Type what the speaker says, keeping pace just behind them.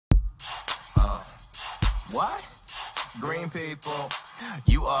What? Green people,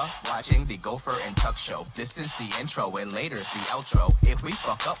 you are watching the Gopher and Tuk show. This is the intro and later's the outro. If we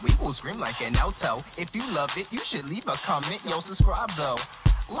fuck up, we will scream like an alto. If you loved it, you should leave a comment. Yo, subscribe though.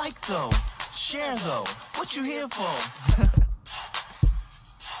 Like though. Share though. What you here for?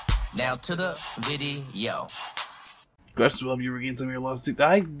 Now to the video. Questions will help you regain some of your lost teeth.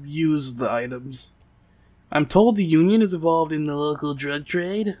 I used the items. I'm told the Union is involved in the local drug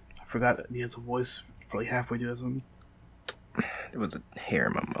trade. I forgot he has a voice for like halfway through this one. There was a hair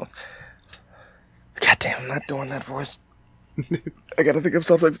in my mouth. Goddamn, I'm not doing that voice. I gotta think of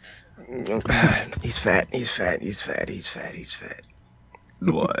something. He's fat, he's fat, he's fat, he's fat, he's fat.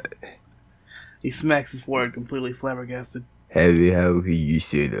 What? He smacks his forehead, completely flabbergasted. Harry, how can you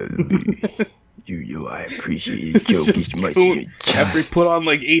say that to me? You know I appreciate it so much. After he put on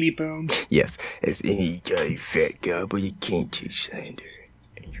like 80 pounds. Yes, as any jolly fat guy, but you can't take slander.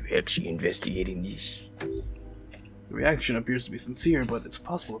 Are you actually investigating this? The reaction appears to be sincere, but it's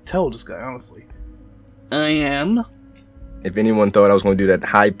possible to tell this guy, honestly. I am. If anyone thought I was going to do that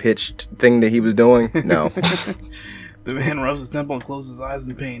high-pitched thing that he was doing, no. The man rubs his temple and closes his eyes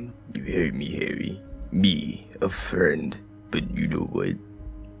in pain. You heard me, Harry. Me, a friend. But you know what?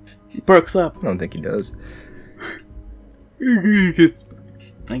 He perks up. I don't think he does.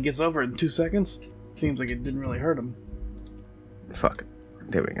 And gets over it in 2 seconds. Seems like it didn't really hurt him. Fuck it.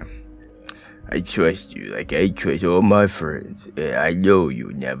 There we go. I trust you like I trust all my friends. And I know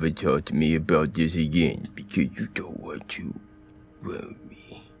you'll never talk to me about this again because you don't want to ruin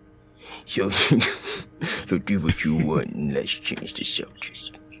me. So, so do what you want and let's change the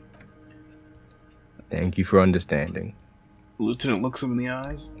subject. Thank you for understanding. The lieutenant looks him in the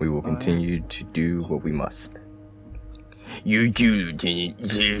eyes. We will continue to do what we must. You too,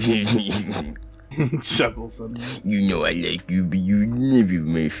 Lieutenant. He chuckles suddenly. You know I like you, but you never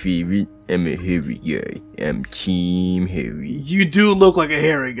my favorite. I'm a hairy guy. I'm Team Harry. You do look like a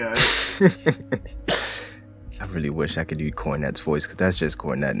hairy guy. I really wish I could do Cornette's voice, because that's just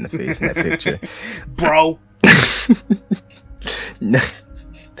Cornette in the face in that picture. Bro!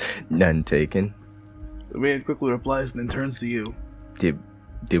 None taken. The man quickly replies and then turns to you. Did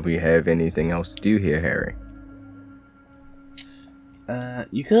we have anything else to do here, Harry?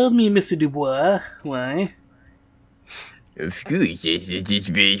 You called me Mr. Dubois. Why? Of course, that's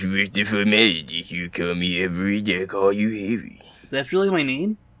just best with the formalities. You call me every day, I call you Harry. Is that really my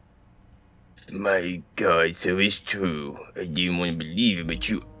name? My God, so it's true. I didn't want to believe it, but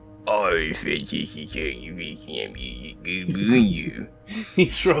you are a fantastic you. He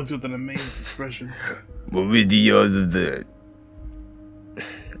shrugs with an amazed expression. What were the odds of that?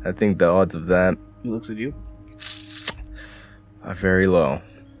 I think the odds of that He looks at you. are very low.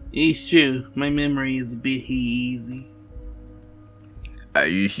 It's true. My memory is a bit hazy. I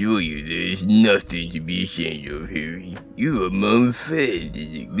assure you there's nothing to be ashamed of, Harry. You are my friend,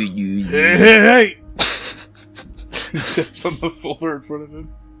 but you... Hey! He taps on the folder in front of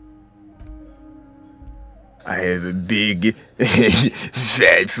him. I have a big,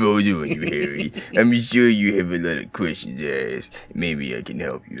 fat folder on you, Harry. I'm sure you have a lot of questions to ask. Maybe I can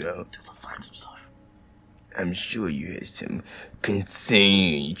help you out. Let's learn some stuff. I'm sure you had some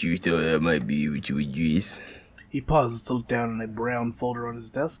concerns you thought I might be able to address. He pauses to look down at a brown folder on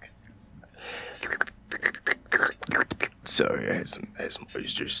his desk. Sorry, I had some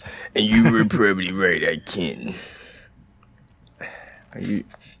oysters. And you were probably right, I can. Are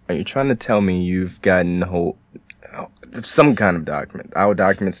you trying to tell me you've gotten some kind of document? Our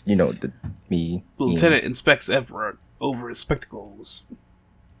documents, you know, The lieutenant inspects Everett over his spectacles.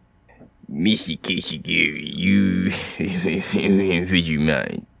 Mr. Kishigiri, would you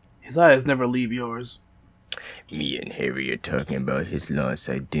mind? His eyes never leave yours. Me and Harry are talking about his lost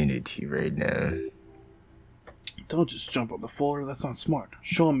identity right now. Don't just jump on the folder, that's not smart.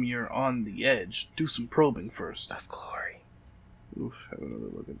 Show him you're on the edge. Do some probing first. Of glory. Oof, have another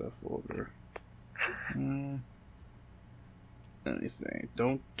look at that folder. Let me see.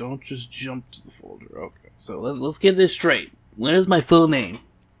 Don't just jump to the folder. Okay, so let's get this straight. What is my full name?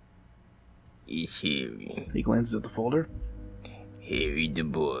 It's Harry. He glances at the folder. Harry the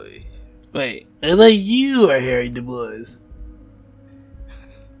Bois. Wait, I thought you are Harry Dubois.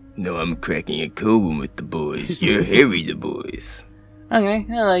 No, I'm cracking a cold one with the boys. You're Harry the Bois. Okay,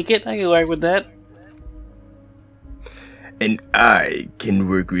 I like it. I can work with that. And I can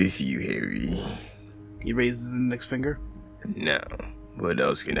work with you, Harry. He raises his index finger. Now, what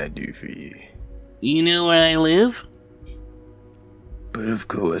else can I do for you? You know where I live? But of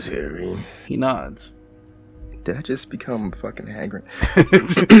course, Harry. He nods. Did I just become fucking Hagrid?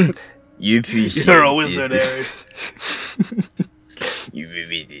 You appreciate You're a wizard, Harry. You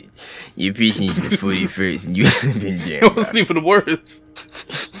everything. Your patience is 41st and you live in It wasn't Jamrock. even words.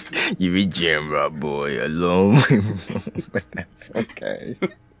 You're a Jamrock boy, alone. But that's okay.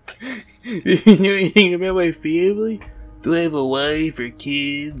 You ain't thinking about my family? Do I have a wife or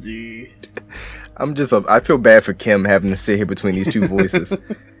kids or... I feel bad for Kim having to sit here between these two voices.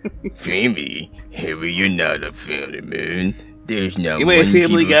 Family? Harry, you're not a family man. There's not You ain't a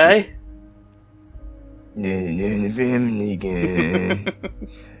family guy? Family guy.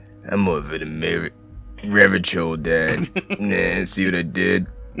 I'm more of an Revachol dad. Nah, see what I did?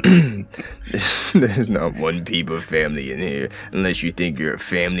 There's not one people family in here. Unless you think you're a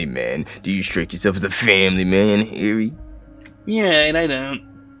family man. Do you strike yourself as a family man, Harry? Yeah, and I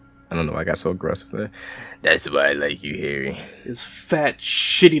don't. I don't know why I got so aggressive there. That's why I like you, Harry. His fat,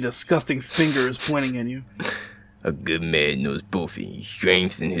 shitty, disgusting finger is pointing at you. A good man knows both his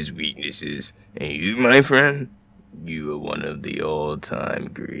strengths and his weaknesses. And you, my friend, you are one of the all-time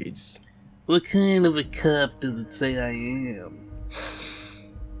greats. What kind of a cop does it say I am?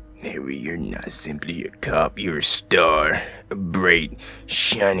 Harry, you're not simply a cop, you're a star. A bright,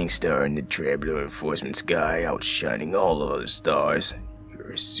 shining star in the traveler enforcement sky, outshining all other stars.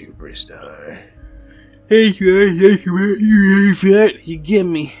 You're a superstar. Hey, you fat, you get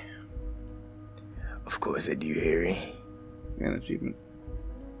me. Of course I do, Harry. An achievement.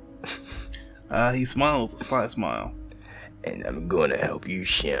 He smiles a sly smile. And I'm gonna help you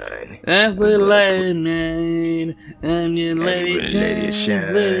shine. I'm the lightning, I'm your Let lady it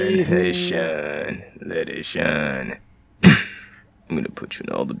shine, let it shine, let it shine. I'm gonna put you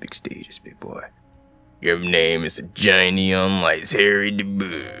in all the big stages, big boy. Your name is the giant neon lights, Harry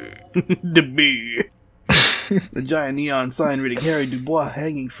Dubois. The bee. The giant neon sign reading Harry Dubois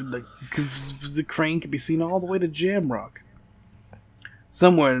hanging from the crane can be seen all the way to Jamrock.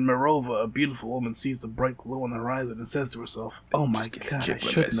 Somewhere in Morova, a beautiful woman sees the bright glow on the horizon and says to herself, "Oh my god, I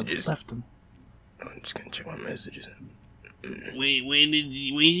shouldn't have left him." I'm just gonna check my messages. Wait, where did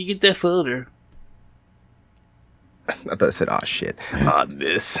you get that folder? I thought it said, "Oh shit."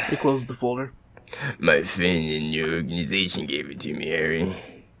 This. He closed the folder. My friend in your organization gave it to me, Harry.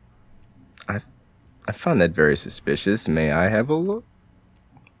 I found that very suspicious. May I have a look?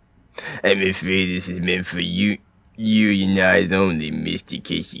 I'm afraid this is meant for you. You and eyes only, Mr.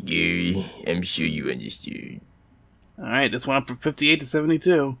 Kishigiri. I'm sure you understood. Alright, this went up from 58 to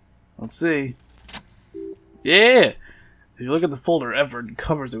 72. Let's see. Yeah! If you look at the folder, Everett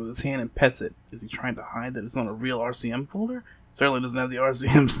covers it with his hand and pets it. Is he trying to hide that it's not a real RCM folder? It certainly doesn't have the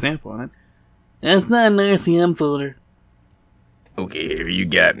RCM stamp on it. That's not an RCM folder. Okay, Harry, you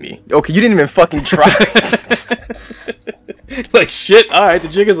got me. Okay, you didn't even fucking try. Like shit, alright, the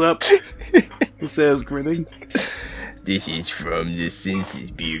jig is up. He says, grinning. This is from the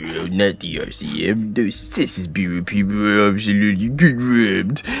Census Bureau, not the RCM. Those Census Bureau people are absolutely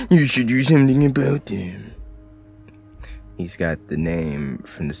corrupt. You should do something about them. He's got the name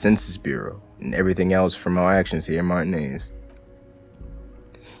from the Census Bureau, and everything else from our actions here, Martinez.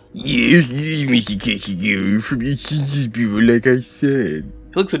 Yes, Mr. Kishigiri from the Census Bureau, like I said.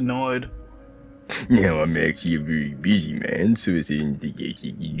 He looks annoyed. Now I'm actually a very busy man, so is there anything I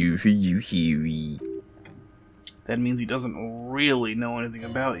can do for you, Harry? That means he doesn't really know anything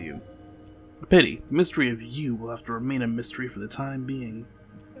about you. A pity. The mystery of you will have to remain a mystery for the time being.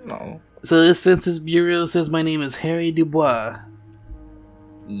 No. So this Census Bureau says my name is Harry Dubois.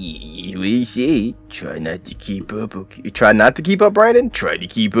 Yeah, what do you say? Try not to keep up, okay? Try not to keep up, Brandon? Try to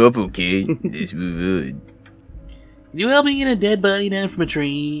keep up, okay? Let's move on. Can you help me get a dead body down from a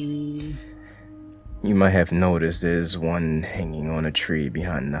tree? You might have noticed there's one hanging on a tree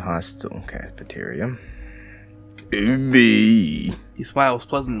behind the hostel cafeteria. Me. He smiles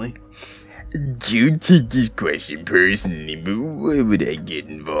pleasantly. Don't take this question personally, but why would I get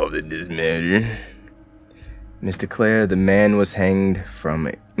involved in this matter? Mr. Clare, the man was hanged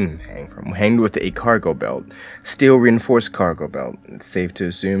with a cargo belt. Steel reinforced cargo belt. It's safe to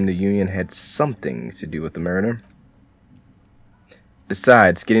assume the Union had something to do with the murder.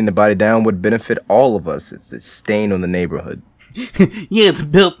 Besides, getting the body down would benefit all of us. It's a stain on the neighborhood. Yeah, it's a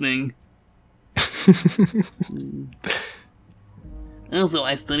belt thing. Also,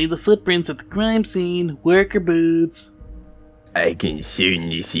 I studied the footprints at the crime scene. Worker boots. I can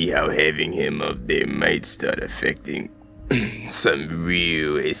certainly see how having him up there might start affecting some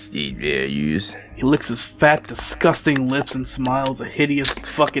real estate values. He licks his fat, disgusting lips and smiles a hideous,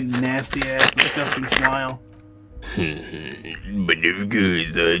 fucking nasty-ass, disgusting smile. But of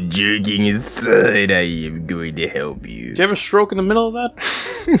course, joking aside, I am going to help you. Did you ever stroke in the middle of that?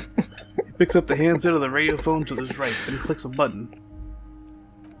 He picks up the handset of the radio phone to his right, then clicks a button.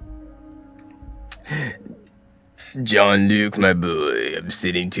 Jean-Luc, my boy, I'm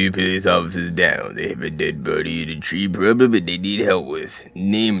sitting 2 police officers down. They have a dead body and a tree problem that they need help with.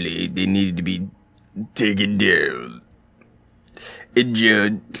 Namely, they need to be taken down. And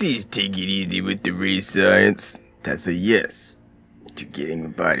John, please take it easy with the race science. That's a yes to getting the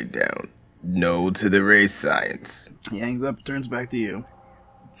body down. No to the race science. He hangs up, turns back to you.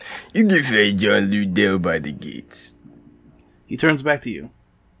 You can find Jean-Luc down by the gates. He turns back to you.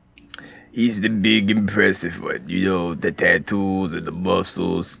 He's the big, impressive one. You know, the tattoos and the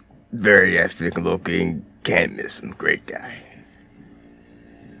muscles. Very ethnic looking. Can't miss him. Great guy.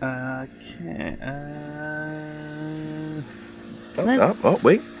 Okay, Oh,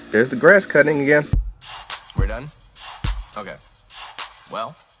 wait. There's the grass cutting again. We're done? Okay.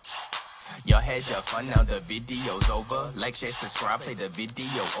 Well, y'all had your fun, now the video's over. Like, share, subscribe, play the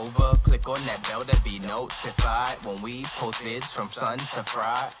video over. Click on that bell to be notified when we post vids from sun to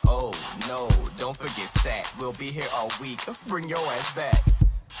fry. Oh, no, don't forget Sat. We'll be here all week. Bring your ass back.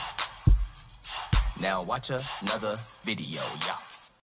 Now watch another video, y'all.